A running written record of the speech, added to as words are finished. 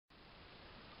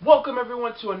Welcome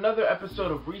everyone to another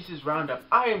episode of Reese's Roundup.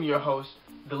 I am your host,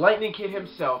 the Lightning Kid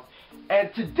himself,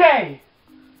 and today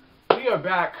we are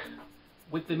back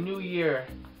with the new year,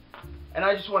 and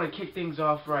I just want to kick things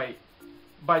off right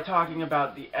by talking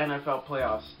about the NFL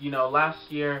playoffs. You know,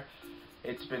 last year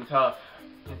it's been tough.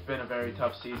 It's been a very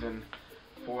tough season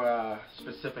for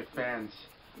specific fans,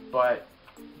 but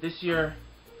this year,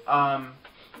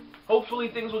 hopefully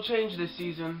things will change this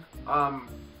season.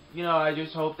 You know, I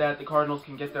just hope that the Cardinals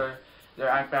can get their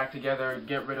act back together,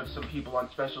 get rid of some people on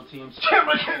special teams.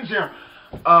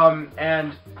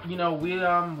 And you know,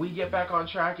 we get back on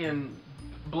track and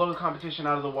blow the competition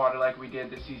out of the water like we did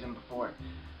this season before.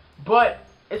 But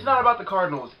it's not about the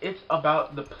Cardinals, it's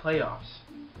about the playoffs.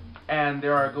 And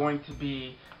there are going to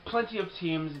be plenty of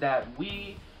teams that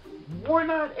we were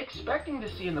not expecting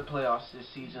to see in the playoffs this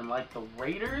season, like the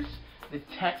Raiders, the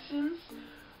Texans,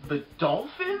 the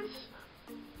Dolphins,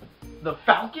 the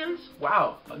Falcons.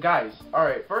 Wow, guys. All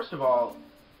right, first of all,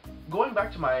 going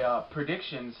back to my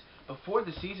predictions before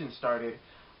the season started,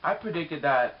 I predicted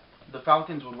that the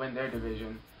Falcons would win their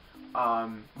division.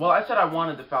 Well, I said I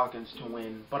wanted the Falcons to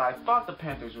win, but I thought the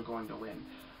Panthers were going to win.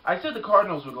 I said the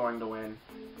Cardinals were going to win,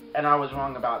 and I was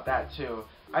wrong about that too.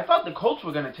 I thought the Colts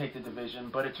were going to take the division,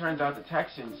 but it turns out the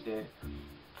Texans did.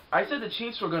 I said the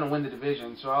Chiefs were going to win the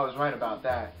division, so I was right about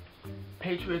that.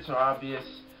 Patriots are obvious.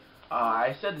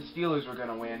 I said the Steelers were going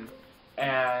to win,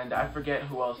 and I forget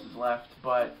who else is left,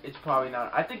 but it's probably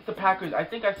not. I think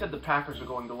I said the Packers are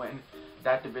going to win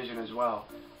that division as well.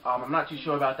 I'm not too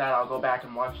sure about that. I'll go back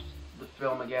and watch the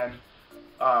film again,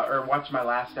 or watch my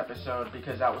last episode,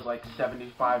 because that was like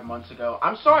 75 months ago.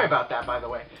 I'm sorry about that, by the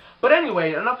way. But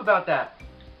anyway, enough about that.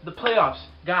 The playoffs,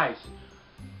 guys.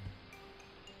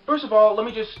 First of all, let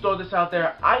me just throw this out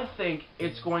there. I think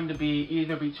it's going to be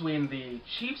either between the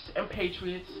Chiefs and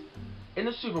Patriots in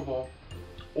the Super Bowl,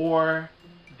 or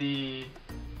the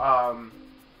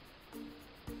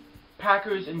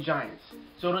Packers and Giants.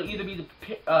 So it'll either be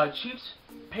the Chiefs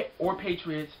or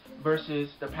Patriots versus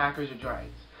the Packers or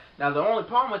Giants. Now, the only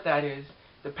problem with that is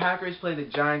the Packers play the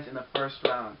Giants in the first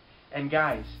round. And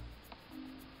guys,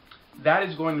 that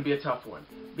is going to be a tough one,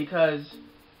 because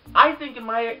I think, in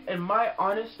my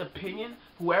honest opinion,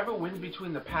 whoever wins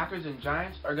between the Packers and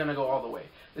Giants are gonna go all the way.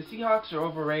 The Seahawks are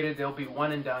overrated; they'll be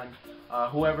one and done.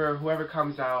 Whoever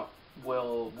comes out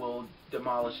will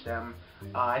demolish them.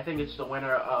 I think it's the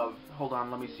winner of. Hold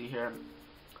on, let me see here.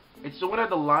 It's the winner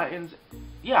of the Lions.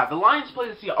 Yeah, the Lions play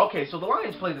the Seahawks. Okay, so the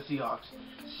Lions play the Seahawks.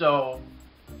 So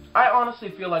I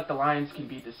honestly feel like the Lions can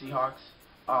beat the Seahawks.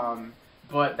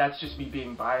 But that's just me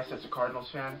being biased as a Cardinals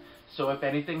fan. So if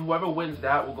anything, whoever wins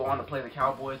that will go on to play the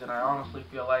Cowboys, and I honestly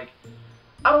feel like,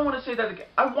 I wanted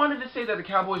to say that the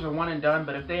Cowboys are one and done,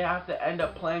 but if they have to end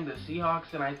up playing the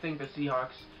Seahawks, then I think the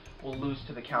Seahawks will lose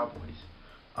to the Cowboys.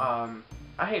 I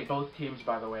hate both teams,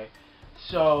 by the way.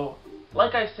 So,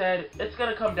 like I said, it's going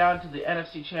to come down to the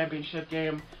NFC Championship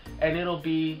game, and it'll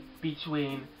be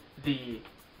between the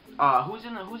who's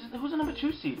the number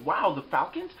 2 seed? Wow, the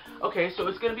Falcons? Okay, so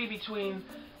it's going to be between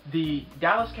the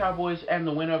Dallas Cowboys and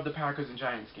the winner of the Packers and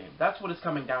Giants game. That's what it's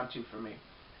coming down to for me.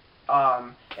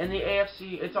 In the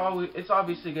AFC, it's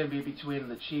obviously going to be between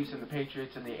the Chiefs and the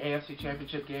Patriots in the AFC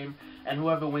Championship game, and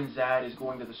whoever wins that is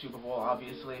going to the Super Bowl,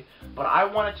 obviously. But I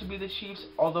want it to be the Chiefs,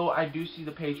 although I do see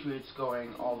the Patriots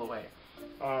going all the way.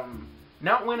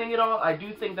 Not winning it all, I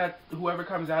do think that whoever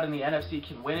comes out in the NFC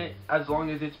can win it, as long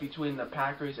as it's between the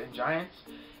Packers and Giants.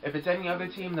 If it's any other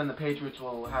team, then the Patriots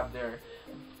will have their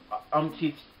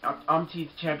umpteenth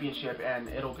championship, and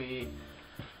it'll be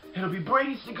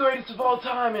Brady's the greatest of all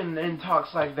time, and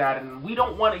talks like that, and we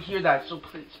don't want to hear that. So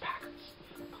please, Packers,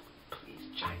 please,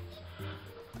 Giants.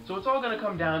 So it's all going to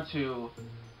come down to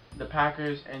the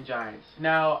Packers and Giants.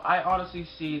 Now, I honestly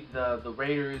see the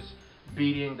Raiders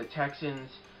beating the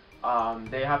Texans.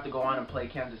 They have to go on and play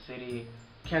Kansas City.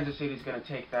 Kansas City's going to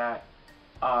take that.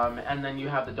 And then you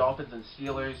have the Dolphins and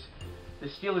Steelers. The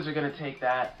Steelers are going to take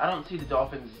that. I don't see the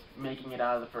Dolphins making it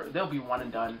out of the first. They'll be one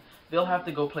and done. They'll have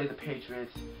to go play the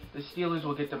Patriots. The Steelers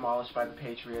will get demolished by the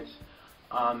Patriots.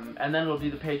 And then it'll be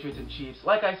the Patriots and Chiefs.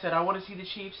 Like I said, I want to see the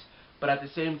Chiefs, but at the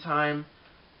same time,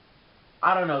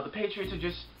 I don't know. The Patriots are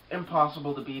just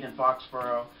impossible to beat in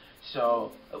Foxborough.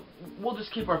 So we'll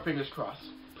just keep our fingers crossed.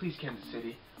 Please, Kansas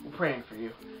City. We're praying for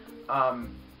you.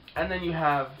 And then you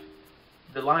have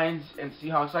the Lions and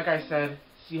Seahawks. Like I said,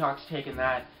 Seahawks taking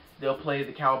that. They'll play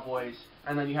the Cowboys.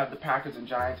 And then you have the Packers and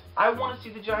Giants. I want to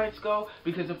see the Giants go,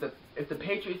 because if the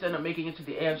Patriots end up making it to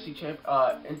the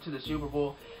AFC into the Super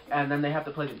Bowl, and then they have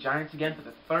to play the Giants again for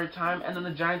the 3rd time, and then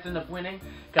the Giants end up winning,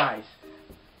 guys,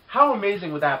 how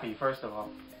amazing would that be? First of all,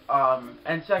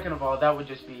 And second of all, that would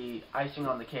just be icing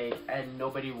on the cake, and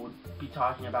nobody would be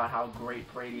talking about how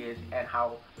great Brady is and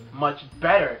how much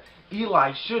better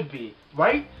Eli should be,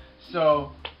 right?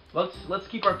 So let's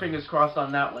keep our fingers crossed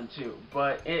on that one too.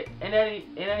 But in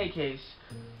any case,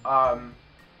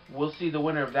 we'll see the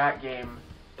winner of that game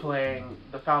playing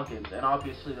the Falcons, and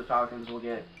obviously the Falcons will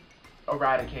get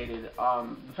eradicated.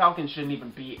 The Falcons shouldn't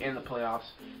even be in the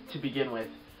playoffs to begin with.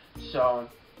 So,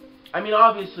 I mean,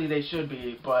 obviously they should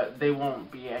be, but they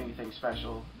won't be anything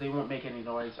special. They won't make any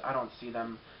noise. I don't see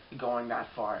them going that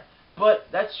far. But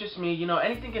that's just me. You know,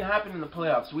 anything can happen in the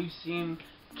playoffs. We've seen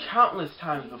countless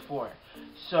times before.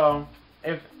 So,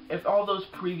 if all those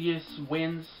previous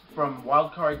wins from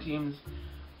wildcard teams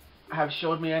have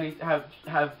showed me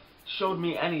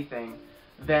anything,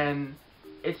 then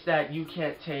it's that you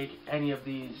can't take any of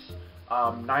these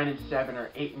 9-7 or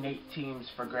 8-8 teams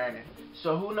for granted.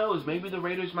 So who knows? Maybe the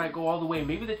Raiders might go all the way.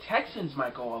 Maybe the Texans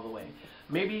might go all the way.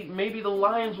 Maybe the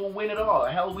Lions will win it all.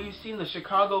 Hell, we've seen the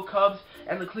Chicago Cubs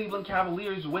and the Cleveland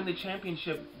Cavaliers win the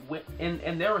championship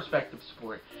in their respective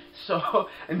sport. So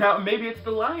now maybe it's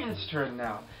the Lions' turn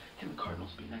now. Can the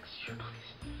Cardinals be next year,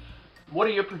 please? What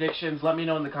are your predictions? Let me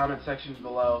know in the comment sections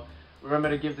below. Remember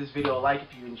to give this video a like if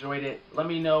you enjoyed it. Let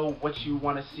me know what you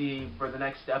want to see for the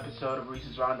next episode of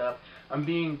Reese's Roundup. I'm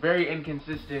being very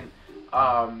inconsistent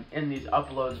in these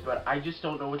uploads, but I just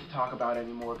don't know what to talk about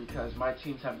anymore because my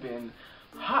teams have been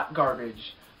hot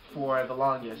garbage for the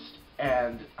longest,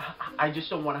 and I just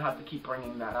don't want to have to keep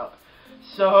bringing that up.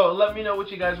 So let me know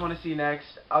what you guys want to see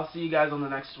next. I'll see you guys on the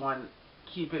next one.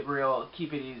 Keep it real,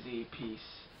 keep it easy, peace.